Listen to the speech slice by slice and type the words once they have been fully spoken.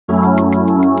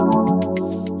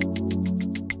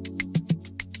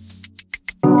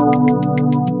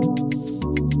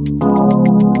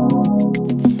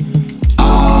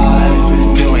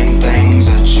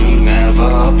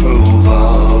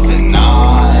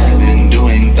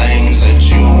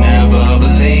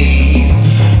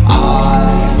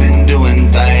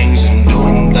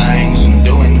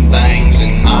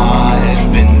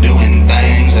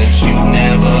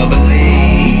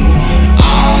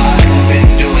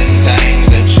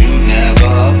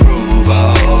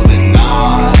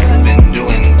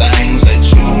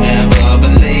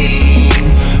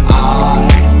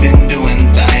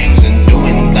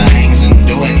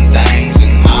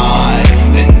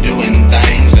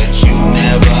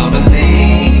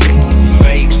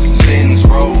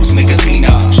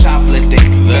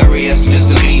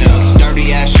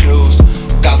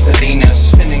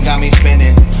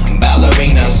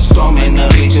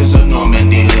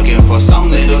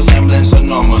semblance of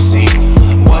normalcy.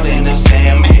 What in the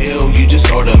same hill, you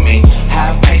just order me.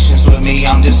 Have patience with me,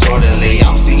 I'm disorderly.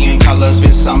 I'm seeing colors,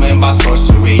 been summoned by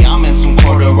sorcery. I'm in some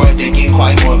corduroy, thinking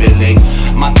quite morbidly.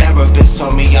 My therapist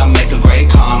told me I make a great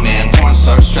comment. Porn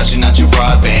search, stretching out your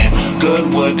broadband.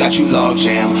 Good wood, got you log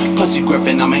jam. Pussy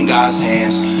gripping, I'm in God's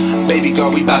hands. Baby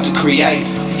girl, we bout to create.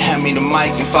 Hand me the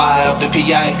mic and fire up the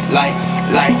PA. Like,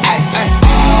 ay, ay.